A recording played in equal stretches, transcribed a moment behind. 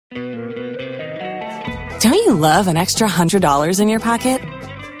Don't you love an extra $100 in your pocket?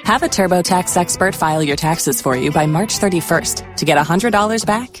 Have a TurboTax expert file your taxes for you by March 31st to get $100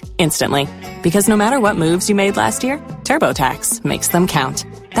 back instantly. Because no matter what moves you made last year, TurboTax makes them count.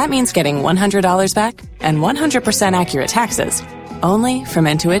 That means getting $100 back and 100% accurate taxes only from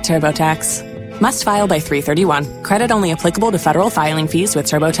Intuit TurboTax. Must file by 3/31. Credit only applicable to federal filing fees with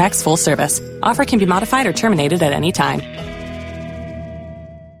TurboTax full service. Offer can be modified or terminated at any time.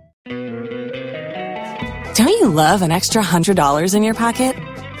 Don't you love an extra $100 in your pocket?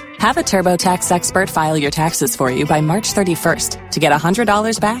 Have a TurboTax expert file your taxes for you by March 31st to get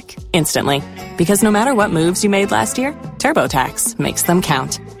 $100 back instantly. Because no matter what moves you made last year, TurboTax makes them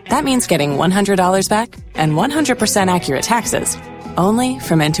count. That means getting $100 back and 100% accurate taxes only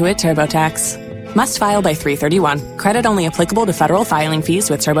from Intuit TurboTax. Must file by 3/31. Credit only applicable to federal filing fees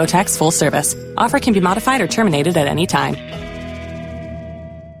with TurboTax full service. Offer can be modified or terminated at any time.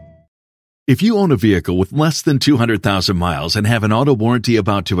 If you own a vehicle with less than 200,000 miles and have an auto warranty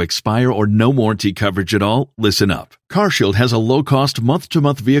about to expire or no warranty coverage at all, listen up. CarShield has a low-cost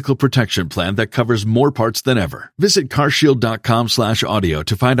month-to-month vehicle protection plan that covers more parts than ever. Visit carshield.com/audio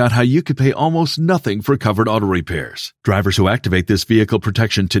to find out how you could pay almost nothing for covered auto repairs. Drivers who activate this vehicle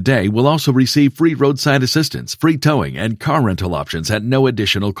protection today will also receive free roadside assistance, free towing, and car rental options at no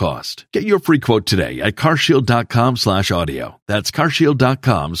additional cost. Get your free quote today at carshield.com/audio. That's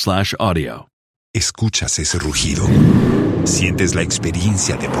carshield.com/audio. ¿Escuchas ese rugido? ¿Sientes la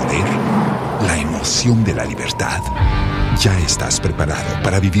experiencia de poder? ¿La emoción de la libertad? Ya estás preparado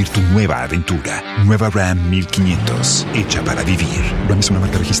para vivir tu nueva aventura. Nueva Ram 1500, hecha para vivir. Ram es una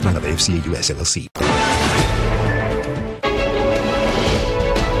marca registrada de FCA US LLC.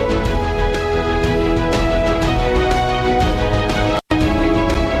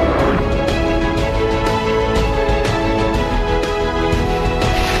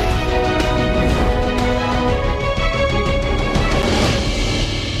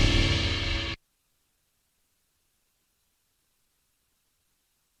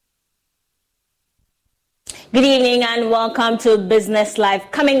 Good evening and welcome to Business Live.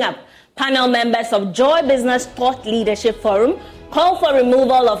 Coming up, panel members of Joy Business Thought Leadership Forum call for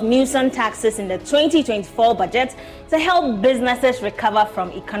removal of nuisance taxes in the 2024 budget to help businesses recover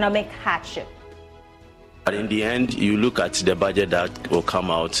from economic hardship. But in the end, you look at the budget that will come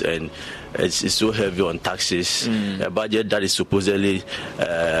out and it's so heavy on taxes. A budget that is supposedly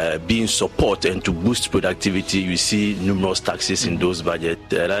being support and to boost productivity, you see numerous taxes in those budgets.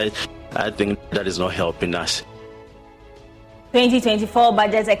 I think that is not helping us. 2024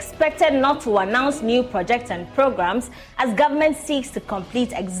 budget expected not to announce new projects and programs as government seeks to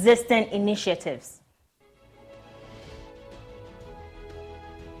complete existing initiatives.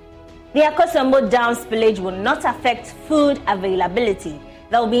 The Akosombo Dam spillage will not affect food availability.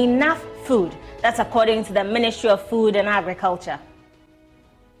 There will be enough food. That's according to the Ministry of Food and Agriculture.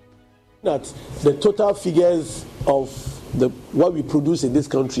 That the total figures of what we produce in this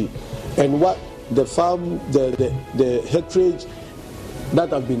country and what the farm, the hectarage that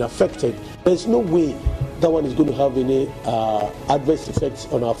have been affected, there's no way that one is going to have any adverse effects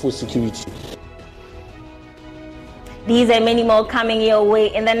on our food security. These and many more coming your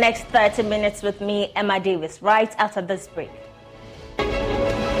way in the next 30 minutes with me, Emma Davis, right after this break.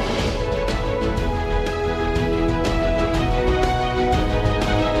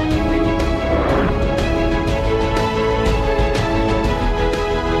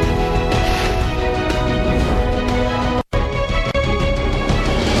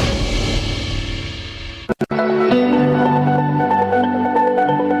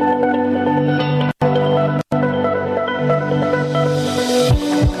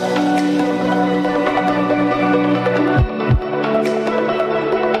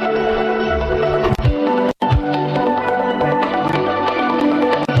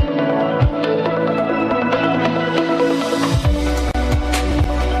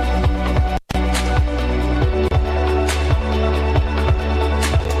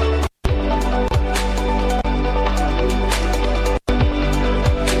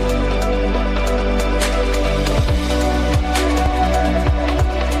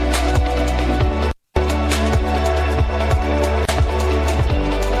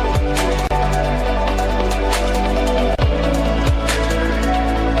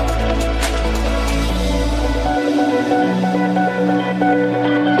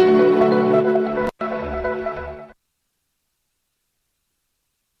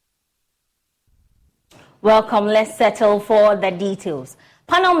 Welcome. Let's settle for the details.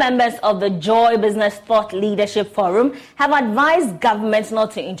 Panel members of the Joy Business Thought Leadership Forum have advised government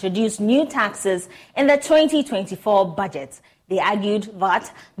not to introduce new taxes in the 2024 budget. They argued that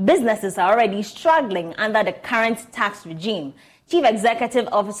businesses are already struggling under the current tax regime. Chief Executive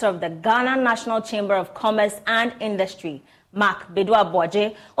Officer of the Ghana National Chamber of Commerce and Industry, Mark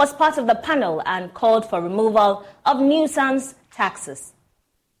Bedwa-Boaje, was part of the panel and called for removal of nuisance taxes.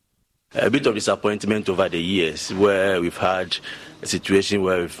 A bit of disappointment over the years where we've had a situation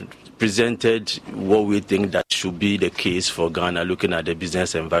where we've presented what we think that should be the case for Ghana, looking at the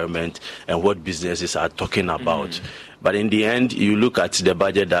business environment and what businesses are talking about. But in the end, you look at the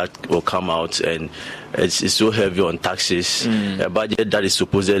budget that will come out and it's so heavy on taxes. A budget that is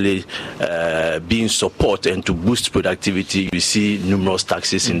supposedly being support and to boost productivity. You see numerous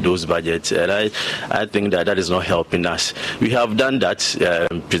taxes in those budgets. And I think that is not helping us. We have done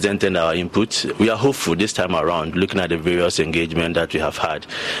that, presenting our input. We are hopeful this time around, looking at the various engagement that we have had.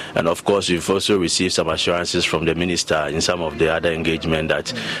 And of course, we've also received some assurances from the minister in some of the other engagement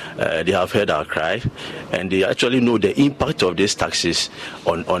that they have heard our cry and they actually know the impact of these taxes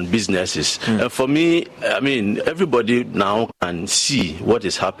on businesses. And for me, I mean, everybody now can see what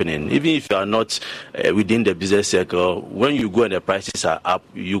is happening. Even if you are not within the business circle, when you go and the prices are up,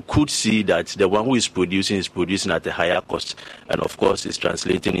 you could see that the one who is producing at a higher cost. And of course, it's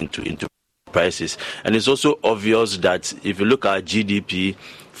translating into prices. And it's also obvious that if you look at GDP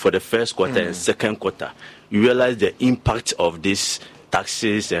for the first quarter and second quarter, you realize the impact of these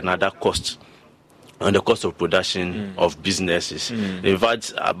taxes and other costs on the cost of production of businesses. In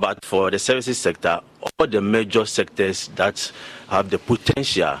fact, but for the services sector, all the major sectors that have the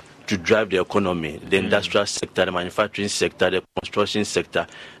potential to drive the economy, the industrial sector, the manufacturing sector, the construction sector,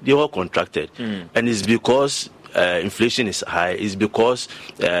 they all contracted. And it's because inflation is high, it's because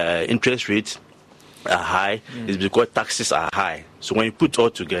interest rates are high, it's because taxes are high. So when you put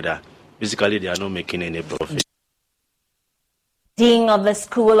all together, basically they are not making any profit. Dean of the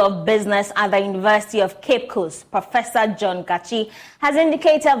School of Business at the University of Cape Coast, Professor John Gachi, has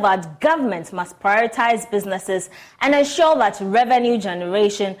indicated that government must prioritize businesses and ensure that revenue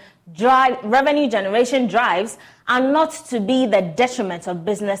generation drives are not to be the detriment of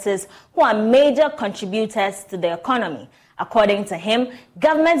businesses who are major contributors to the economy. According to him,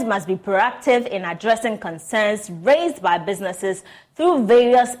 government must be proactive in addressing concerns raised by businesses through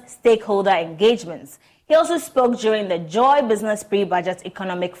various stakeholder engagements. He also spoke during the Joy Business Pre-Budget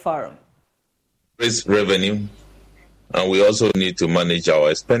Economic Forum. Raise revenue, and we also need to manage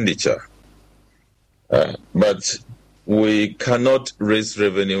our expenditure. But we cannot raise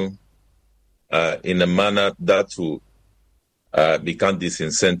revenue in a manner that will become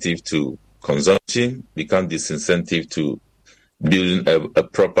disincentive to consumption, become disincentive to building a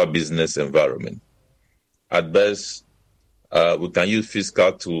proper business environment. At best, we can use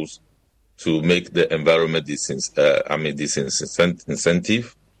fiscal tools to make the environment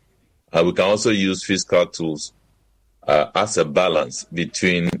disincentive. We can also use fiscal tools as a balance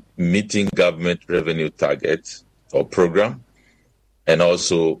between meeting government revenue targets or program and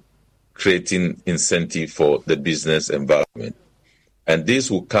also creating incentive for the business environment. And this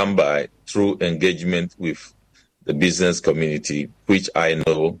will come by through engagement with the business community, which I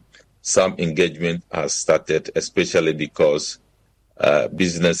know some engagement has started, especially because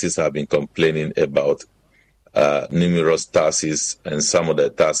businesses have been complaining about numerous taxes and some of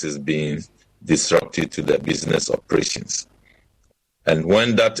the taxes being disruptive to their business operations. And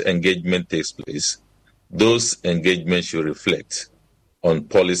when that engagement takes place, those engagements should reflect on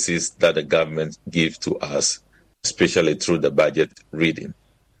policies that the government gives to us, especially through the budget reading.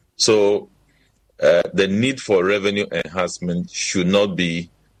 So the need for revenue enhancement should not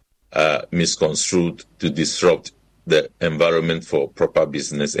be misconstrued to disrupt the environment for proper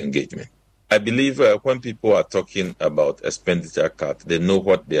business engagement. I believe when people are talking about expenditure cut, they know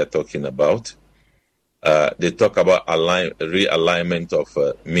what they are talking about. They talk about realignment of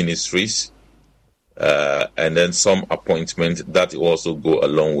ministries and then some appointments that also go a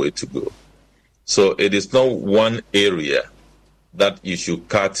long way to go. So it is not one area that you should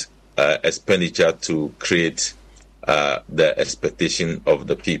cut expenditure to create the expectation of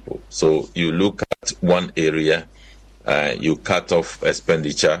the people. So you look at one area, you cut off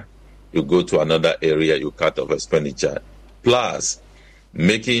expenditure, you go to another area, you cut off expenditure, plus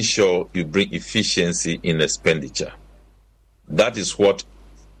making sure you bring efficiency in expenditure. That is what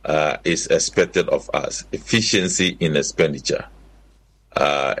is expected of us, efficiency in expenditure.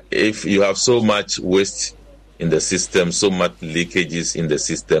 If you have so much waste in the system, so much leakages in the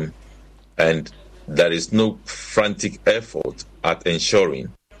system, and there is no frantic effort at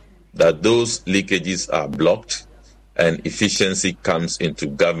ensuring that those leakages are blocked and efficiency comes into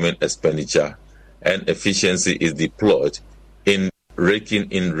government expenditure and efficiency is deployed in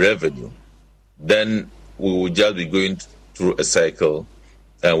raking in revenue, then we will just be going through a cycle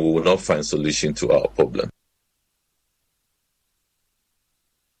and we will not find solution to our problem.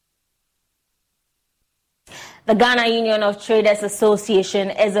 The Ghana Union of Traders Association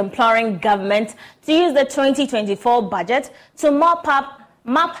is imploring government to use the 2024 budget to map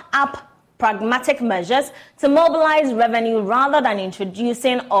up pragmatic measures to mobilize revenue rather than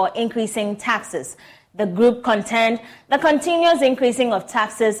introducing or increasing taxes. The group contend the continuous increasing of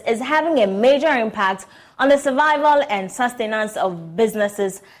taxes is having a major impact on the survival and sustenance of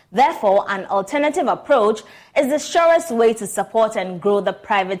businesses. Therefore, an alternative approach is the surest way to support and grow the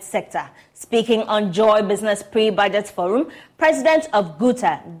private sector. Speaking on Joy Business Pre-Budget Forum, President of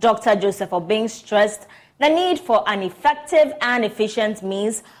GUTA, Dr. Joseph Obeng, stressed the need for an effective and efficient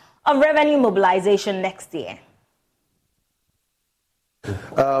means of revenue mobilization next year.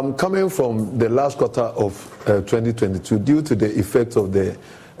 Coming from the last quarter of 2022, due to the effect of the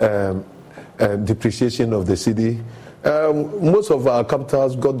depreciation of the cedi, most of our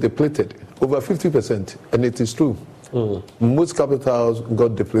capitals got depleted, over 50%, and it is true. Most capitals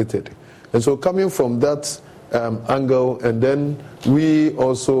got depleted. And so coming from that angle, and then we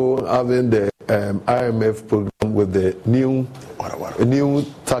also having the IMF program with the new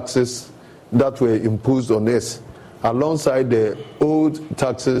taxes that were imposed on us, alongside the old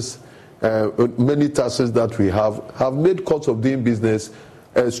taxes, many taxes that we have made cost of doing business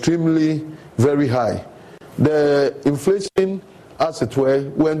extremely very high. The inflation, as it were,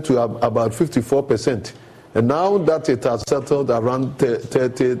 went to about 54%. And now that it has settled around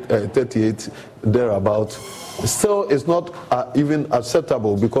 38 thereabout, still it's not even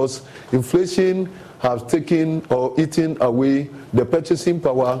acceptable, because inflation has taken or eaten away the purchasing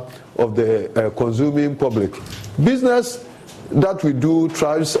power of the consuming public. Business that we do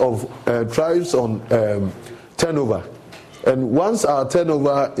thrives on turnover. And once our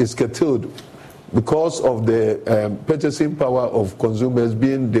turnover is curtailed because of the purchasing power of consumers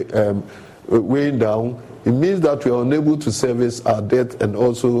being weighing down, it means that we are unable to service our debt and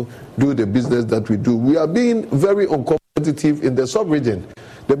also do the business that we do. We are being very uncompetitive in the sub-region.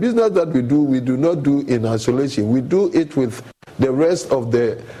 The business that we do not do in isolation. We do it with the rest of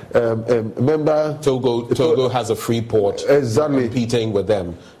the member. Togo has a free port. Exactly. Competing with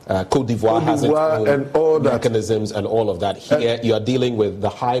them. Cote d'Ivoire has its own and all mechanisms and all of that. Here you are dealing with the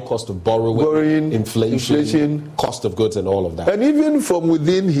high cost of borrowing, inflation, cost of goods and all of that. And even from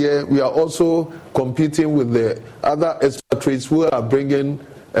within here, we are also competing with the other expatriates who are bringing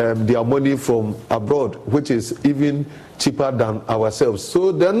their money from abroad, which is even cheaper than ourselves.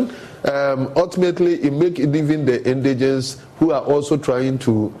 So then, ultimately, it makes even the indigents who are also trying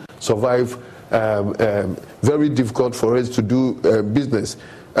to survive very difficult for us to do business.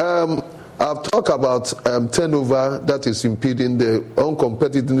 I've talked about turnover that is impeding the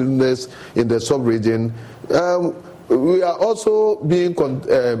uncompetitiveness in the sub-region. We are also being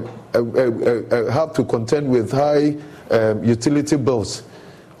have to contend with high utility bills.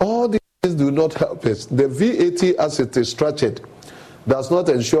 All these do not help us. The VAT, as it is structured, does not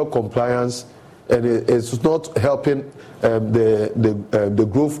ensure compliance, and it's not helping the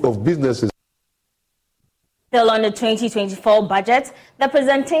growth of businesses. Still on the 2024 budget, the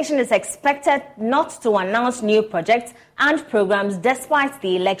presentation is expected not to announce new projects and programs despite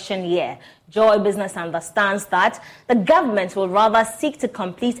the election year. Joy Business understands that the government will rather seek to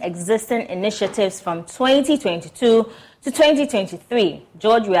complete existing initiatives from 2022 to 2023.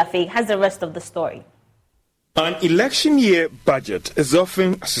 George Wiafe has the rest of the story. An election year budget is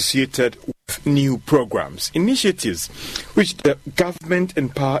often associated with new programs, initiatives which the government in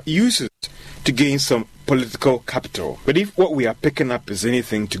power uses to gain some political capital. But if what we are picking up is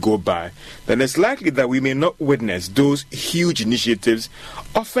anything to go by, then it's likely that we may not witness those huge initiatives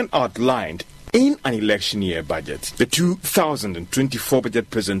often outlined in an election year budget. The 2024 budget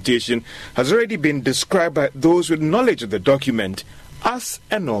presentation has already been described by those with knowledge of the document as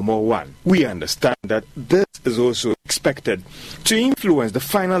a normal one. We understand that this is also expected to influence the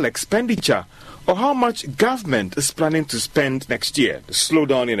final expenditure or how much government is planning to spend next year. The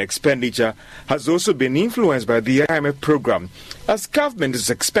slowdown in expenditure has also been influenced by the IMF program, as government is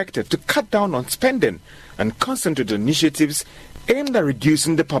expected to cut down on spending and concentrate on initiatives aimed at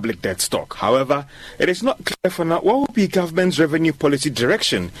reducing the public debt stock. However, it is not clear for now what will be government's revenue policy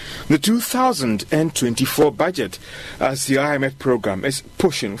direction in the 2024 budget, as the IMF program is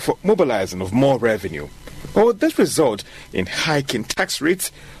pushing for mobilizing of more revenue. Or will this result in hiking tax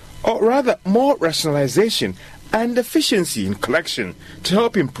rates, or rather more rationalization and efficiency in collection to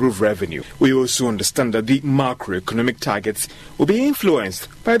help improve revenue? We also understand that the macroeconomic targets will be influenced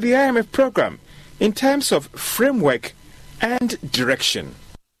by the IMF program in terms of framework and direction.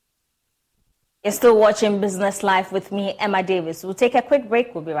 You're still watching Business Live with me, Emma Davis. We'll take a quick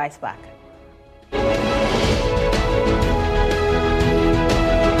break. We'll be right back.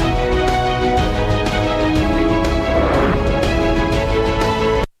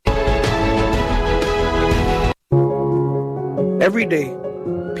 Every day,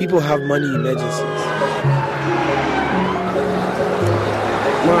 people have money emergencies.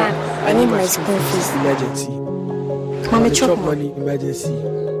 I need my school fees. Emergency. Mommy, chop money emergency.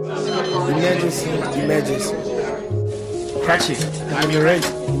 Emergency. Catch it. I'm your rent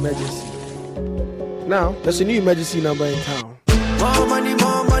emergency. Now, there's a new emergency number in town. More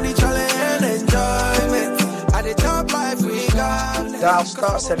money, challenge and enjoyment. At the top life we got. Dial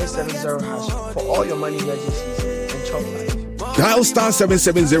star 770 hash for all your money emergencies and chop life. Dial star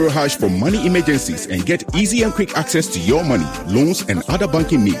 770 hash for money emergencies and get easy and quick access to your money, loans, and other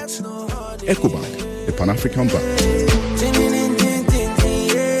banking needs. Ecobank, the Pan-African Bank.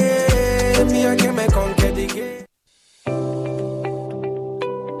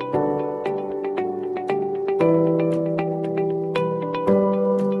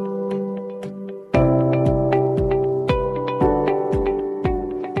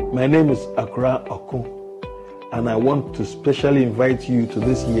 My name is Akra Okun, and I want to specially invite you to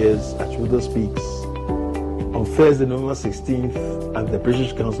this year's Achudo Speaks on Thursday, November 16th at the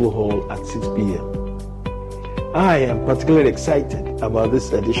British Council Hall at 6 p.m. I am particularly excited about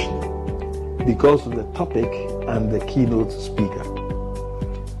this edition because of the topic and the keynote speaker.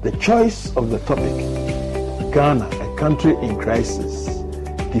 The choice of the topic, Ghana, a country in crisis,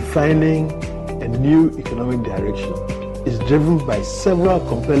 defining a new economic direction, is driven by several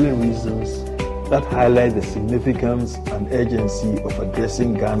compelling reasons that highlight the significance and urgency of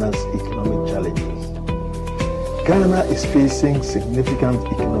addressing Ghana's economic challenges. Ghana is facing significant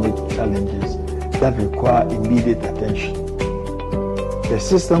economic challenges that require immediate attention.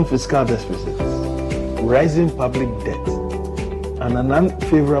 Persistent fiscal deficits, rising public debt, and an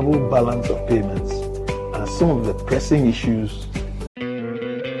unfavorable balance of payments are some of the pressing issues.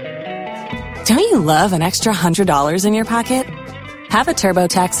 Don't you love an extra $100 in your pocket? Have a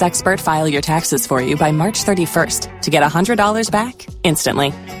TurboTax expert file your taxes for you by March 31st to get $100 back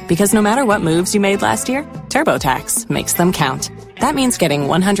instantly. Because no matter what moves you made last year, TurboTax makes them count. That means getting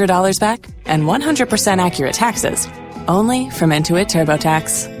 $100 back and 100% accurate taxes, only from Intuit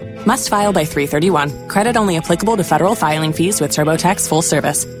TurboTax. Must file by 3/31. Credit only applicable to federal filing fees with TurboTax full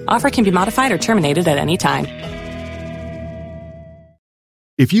service. Offer can be modified or terminated at any time.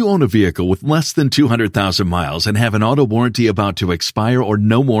 If you own a vehicle with less than 200,000 miles and have an auto warranty about to expire or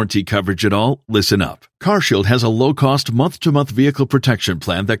no warranty coverage at all, listen up. CarShield has a low-cost month-to-month vehicle protection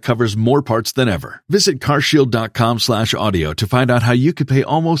plan that covers more parts than ever. Visit carshield.com/audio to find out how you could pay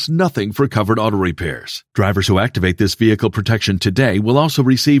almost nothing for covered auto repairs. Drivers who activate this vehicle protection today will also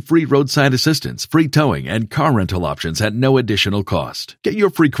receive free roadside assistance, free towing, and car rental options at no additional cost. Get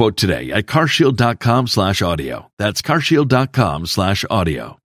your free quote today at carshield.com/audio. That's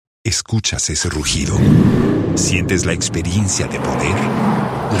carshield.com/audio. Escuchas ese rugido. Sientes la experiencia de poder,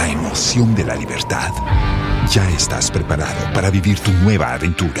 la emoción de la libertad. Ya estás preparado para vivir tu nueva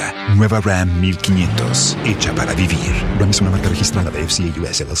aventura. Nueva Ram 1500, hecha para vivir. Ram es una marca registrada de FCA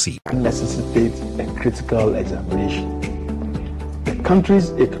US LLC. Necessitate a critical examination. The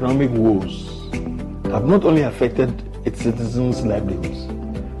country's economic woes have not only affected its citizens' livelihoods,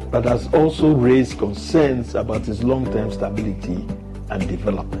 but has also raised concerns about its long-term stability and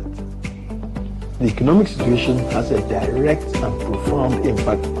development. The economic situation has a direct and profound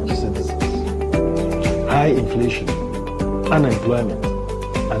impact on citizens. High inflation, unemployment,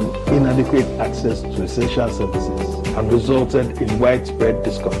 and inadequate access to essential services have resulted in widespread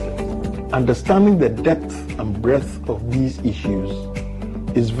discontent. Understanding the depth and breadth of these issues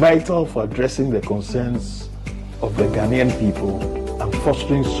is vital for addressing the concerns of the Ghanaian people and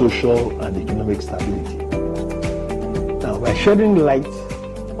fostering social and economic stability. Now, by shedding light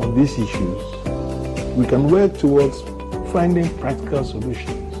on these issues, we can work towards finding practical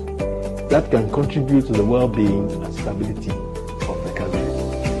solutions that can contribute to the well-being and stability of the country.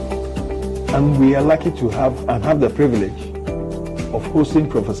 And we are lucky to have the privilege of hosting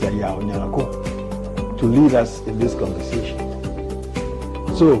Professor Yao Nyarako to lead us in this conversation.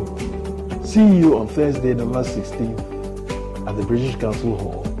 So, see you on Thursday, November 16th at the British Council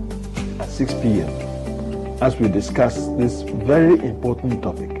Hall at 6 p.m. as we discuss this very important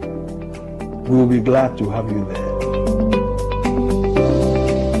topic. We will be glad to have you there.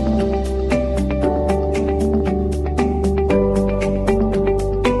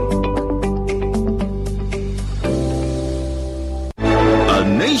 A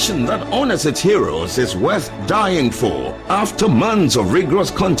nation that known as its heroes, is worth dying for. After months of rigorous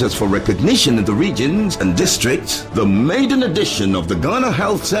contests for recognition in the regions and districts, the maiden edition of the Ghana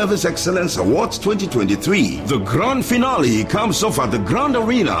Health Service Excellence Awards 2023, the grand finale comes off at the Grand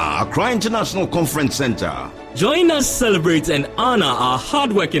Arena, Accra International Conference Center. Join us celebrate and honor our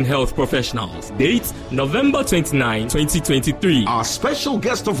hardworking health professionals. Date November 29, 2023. Our special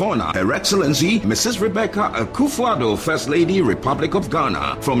guest of honor, Her Excellency Mrs. Rebecca Akufo-Addo, First Lady, Republic of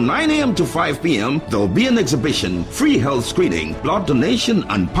Ghana. From 9 a.m. to 5 p.m., there will be an exhibition, free health screening, blood donation,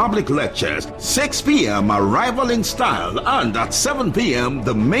 and public lectures. 6 p.m., arrival in style, and at 7 p.m.,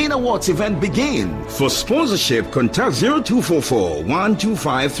 the main awards event begins. For sponsorship, contact 0244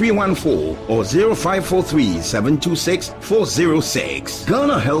 125 314 or 0543 726-406.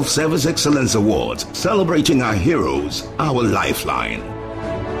 Ghana Health Service Excellence Awards, celebrating our heroes, our lifeline.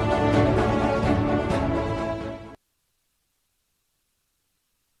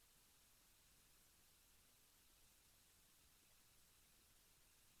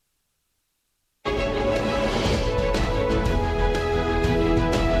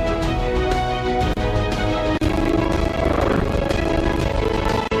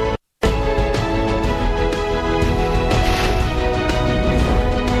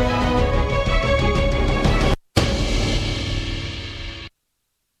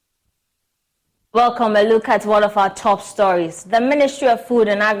 Welcome. A look at one of our top stories. The Ministry of Food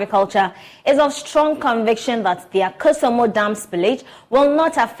and Agriculture is of strong conviction that the Akosombo Dam spillage will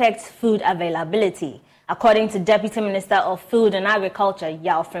not affect food availability. According to Deputy Minister of Food and Agriculture,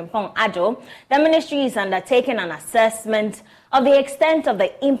 Yao Frimpong Addo, the ministry is undertaking an assessment of the extent of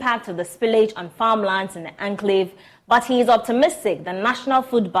the impact of the spillage on farmlands in the enclave, but he is optimistic the national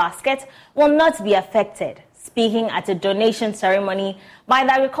food basket will not be affected. Speaking at a donation ceremony by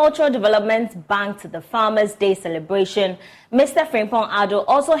the Agricultural Development Bank to the Farmers' Day celebration, Mr. Frimpong Addo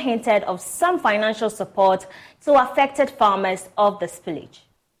also hinted of some financial support to affected farmers of the spillage.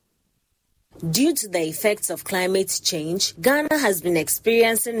 Due to the effects of climate change, Ghana has been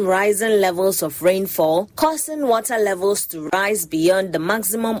experiencing rising levels of rainfall, causing water levels to rise beyond the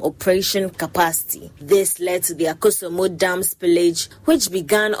maximum operation capacity. This led to the Akosombo Dam spillage, which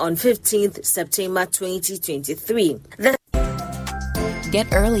began on 15th September 2023. Get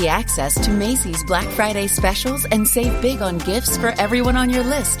early access to Macy's Black Friday specials and save big on gifts for everyone on your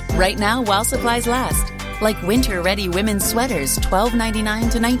list right now while supplies last. Like winter-ready women's sweaters,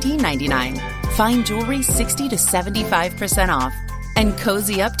 $12.99 to $19.99. Fine jewelry, 60 to 75% off. And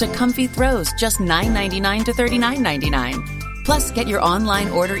cozy up to comfy throws, just $9.99 to $39.99. Plus, get your online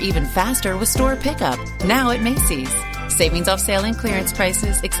order even faster with store pickup, now at Macy's. Savings off sale and clearance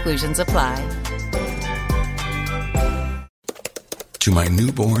prices, exclusions apply. To my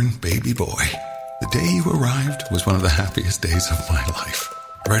newborn baby boy, the day you arrived was one of the happiest days of my life.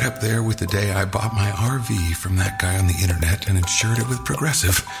 Right up there with the day I bought my RV from that guy on the internet and insured it with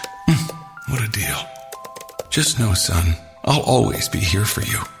Progressive. What a deal. Just know, son, I'll always be here for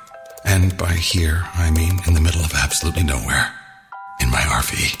you. And by here, I mean in the middle of absolutely nowhere. In my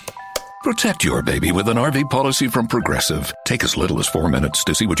RV. Protect your baby with an RV policy from Progressive. Take as little as 4 minutes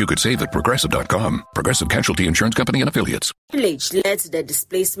to see what you could save at Progressive.com. Progressive Casualty Insurance Company and Affiliates. Village led to the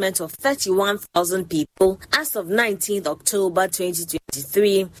displacement of 31,000 people as of 19th October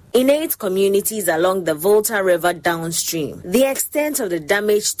 2023 in 8 communities along the Volta River downstream. The extent of the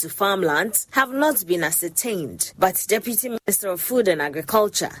damage to farmlands have not been ascertained, but Deputy Minister of Food and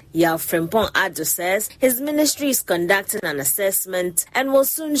Agriculture, Yao Frimpong Addo, says his ministry is conducting an assessment and will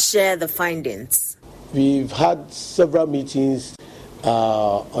soon share the findings. We've had several meetings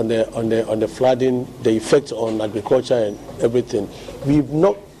on the flooding, the effect on agriculture and everything. We've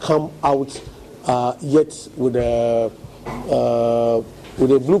not come out yet with a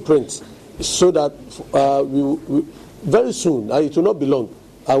blueprint, so that we very soon. It will not be long.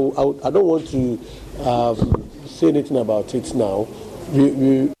 I don't want to say anything about it now.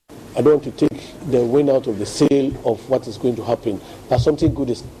 I don't want to take the wind out of the sail of what is going to happen, but something good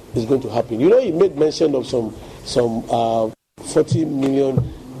is going to happen. You know, he made mention of some $40 million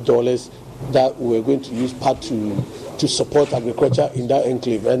that we're going to use part to support agriculture in that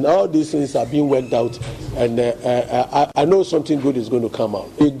enclave, and all these things are being worked out, and I know something good is going to come out.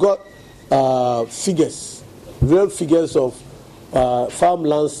 We got figures, real figures of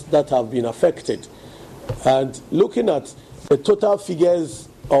farmlands that have been affected, and looking at the total figures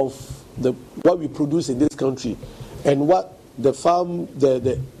of what we produce in this country and what the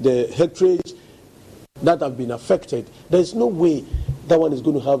hectareage that have been affected, there's no way that one is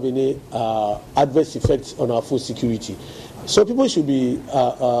going to have any adverse effects on our food security. So people should be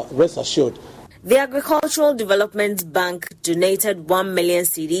rest assured. The Agricultural Development Bank donated 1 million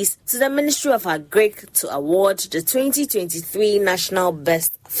cedis to the Ministry of Agric to award the 2023 National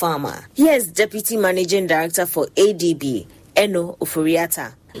Best Farmer. Here's Deputy Managing Director for ADB, Eno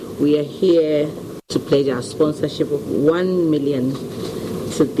Oforiata. We are here to pledge our sponsorship of 1 million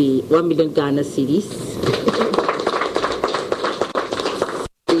to the 1 million Ghana cedis.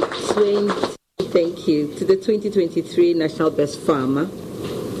 Thank you to the 2023 National Best Farmer,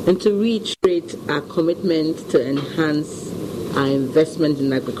 and to reiterate our commitment to enhance our investment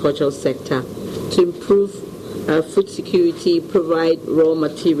in the agricultural sector, to improve food security, provide raw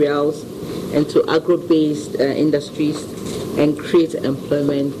materials, and to agro-based industries, and create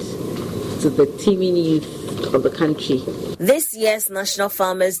employment to the teeming youth of the country. This year's National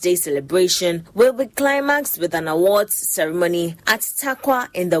Farmers' Day celebration will be climaxed with an awards ceremony at Takwa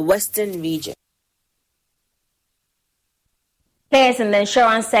in the Western region. Players in the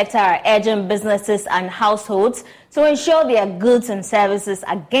insurance sector are urging businesses and households to insure their goods and services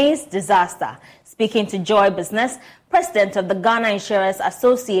against disaster. Speaking to Joy Business, President of the Ghana Insurers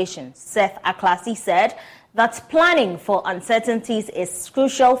Association, Seth Aklasi, said that planning for uncertainties is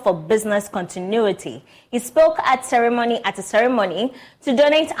crucial for business continuity. He spoke at a ceremony to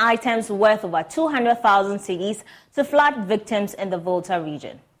donate items worth over 200,000 cedis to flood victims in the Volta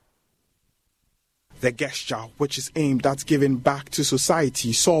region. The gesture, which is aimed at giving back to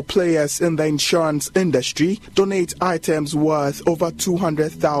society, saw players in the insurance industry donate items worth over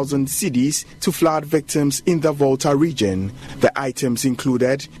 200,000 cedis to flood victims in the Volta region. The items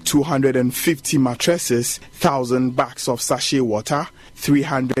included 250 mattresses, 1,000 bags of sachet water,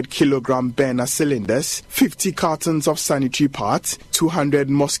 300-kilogram burner cylinders, 50 cartons of sanitary parts, 200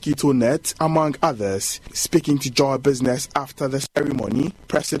 mosquito nets, among others. Speaking to Joy Business after the ceremony,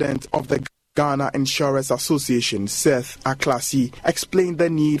 President of the Ghana Insurers Association, Seth Aklasi, explained the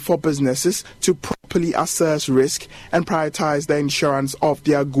need for businesses to properly assess risk and prioritize the insurance of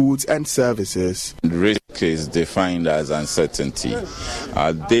their goods and services. Risk is defined as uncertainty.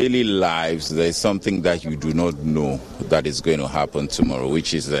 Our daily lives, there is something that you do not know that is going to happen tomorrow,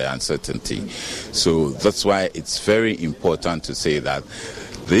 which is the uncertainty. So that's why it's very important to say that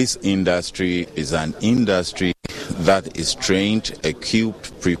this industry is an industry that is trained,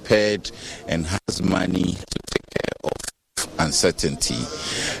 equipped, prepared, and has money to take care of uncertainty.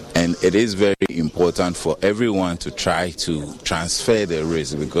 And it is very important for everyone to try to transfer the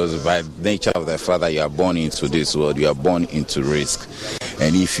risk, because by nature of the fact that you are born into this world, you are born into risk.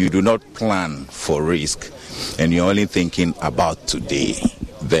 And if you do not plan for risk and you're only thinking about today,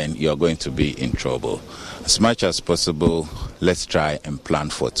 then you're going to be in trouble. As much as possible, let's try and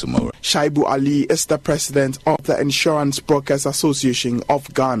plan for tomorrow. Shaibu Ali is the president of the Insurance Brokers Association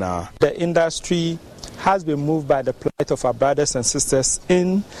of Ghana. The industry has been moved by the plight of our brothers and sisters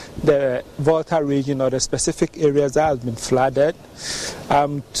in the Volta region or the specific areas that have been flooded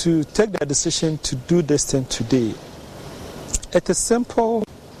to take the decision to do this thing today. It is simple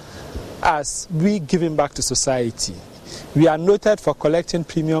as we giving back to society. We are noted for collecting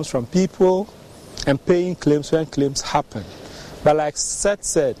premiums from people and paying claims when claims happen. But like Seth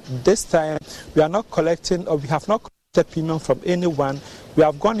said, this time we are not collecting, or we have not collected premium from anyone. We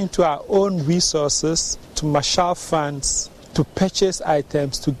have gone into our own resources to marshal funds, to purchase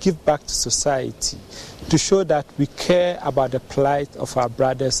items, to give back to society, to show that we care about the plight of our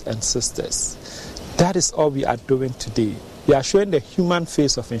brothers and sisters. That is all we are doing today. We are showing the human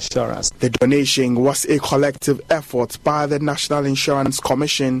face of insurance. The donation was a collective effort by the National Insurance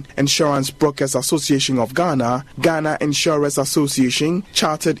Commission, Insurance Brokers Association of Ghana, Ghana Insurers Association,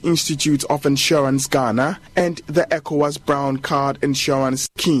 Chartered Institute of Insurance Ghana, and the ECOWAS Brown Card Insurance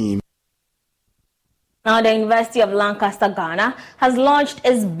Scheme. Now, the University of Lancaster, Ghana, has launched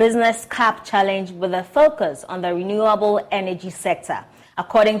its Business Cap Challenge with a focus on the renewable energy sector.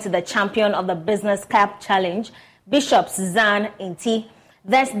 According to the champion of the Business Cap Challenge, Bishop Suzanne Inti,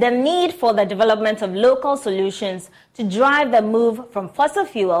 there's the need for the development of local solutions to drive the move from fossil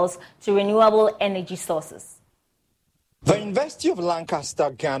fuels to renewable energy sources. The University of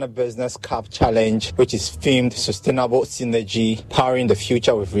Lancaster Ghana Business Cap Challenge, which is themed Sustainable Synergy, Powering the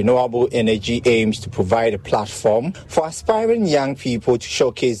Future with Renewable Energy, aims to provide a platform for aspiring young people to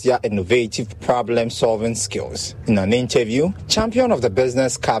showcase their innovative problem-solving skills. In an interview, champion of the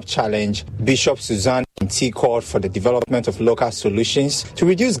Business Cap Challenge, Bishop Suzanne Inti, called for the development of local solutions to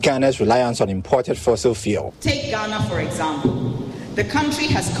reduce Ghana's reliance on imported fossil fuel. Take Ghana, for example. The country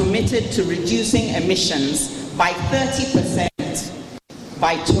has committed to reducing emissions by 30%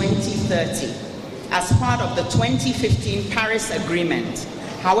 by 2030 as part of the 2015 Paris Agreement.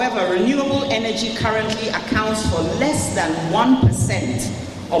 However, renewable energy currently accounts for less than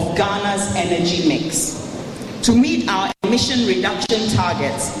 1% of Ghana's energy mix. To meet our emission reduction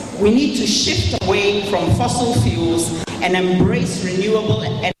targets, we need to shift away from fossil fuels and embrace renewable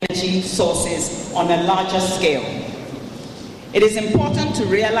energy sources on a larger scale. It is important to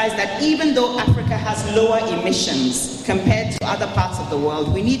realize that even though Africa has lower emissions compared to other parts of the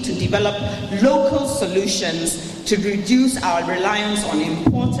world, we need to develop local solutions to reduce our reliance on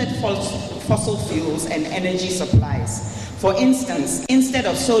imported fossil fuels and energy supplies. For instance, instead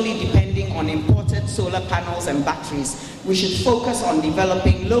of solely depending on imported solar panels and batteries, we should focus on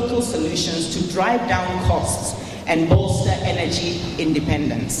developing local solutions to drive down costs and bolster energy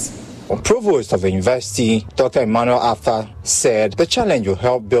independence. Provost of the university, Dr. Emmanuel Arthur, said the challenge will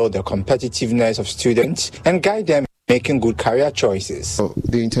help build the competitiveness of students and guide them in making good career choices. So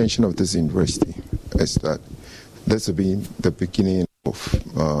the intention of this university is that this will be the beginning of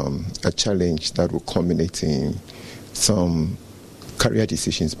a challenge that will culminate in some career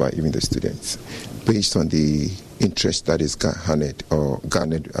decisions by even the students based on the interest that is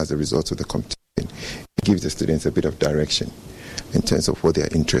garnered as a result of the competition. It gives the students a bit of direction in terms of what their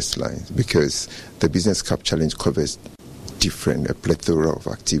interest lies, because the Business Cup Challenge covers a plethora of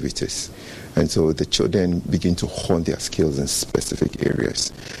activities. And so the children begin to hone their skills in specific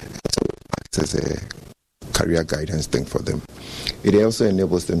areas. So it acts as a career guidance thing for them. It also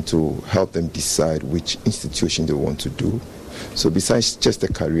enables them to help them decide which institution they want to do. So besides just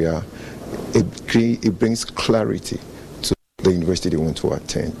a career, it brings clarity to the university they want to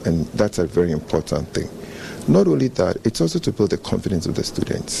attend, and that's a very important thing. Not only that, it's also to build the confidence of the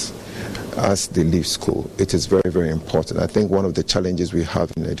students as they leave school. It is very, very important. I think one of the challenges we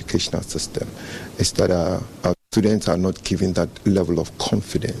have in the educational system is that our students are not given that level of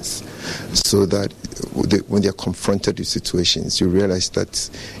confidence, so that when they're confronted with situations, you realize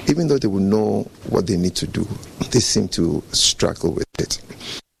that even though they will know what they need to do, they seem to struggle with it.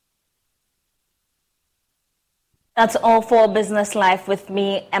 That's all for Business Life with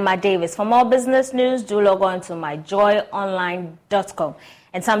me, Emma Davis. For more business news, do log on to myjoyonline.com.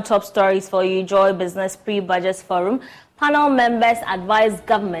 And some top stories for you. Joy Business Pre-Budget Forum. Panel members advise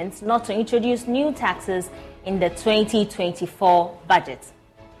government not to introduce new taxes in the 2024 budget.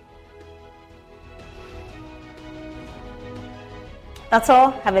 That's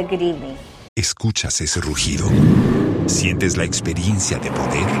all. Have a good evening. ¿Escuchas ese rugido? ¿Sientes la experiencia de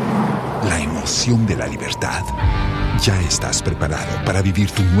poder? La emoción de la libertad. Ya estás preparado para vivir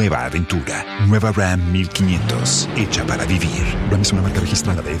tu nueva aventura. Nueva Ram 1500, hecha para vivir. Ram es una marca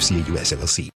registrada de FCA US LLC.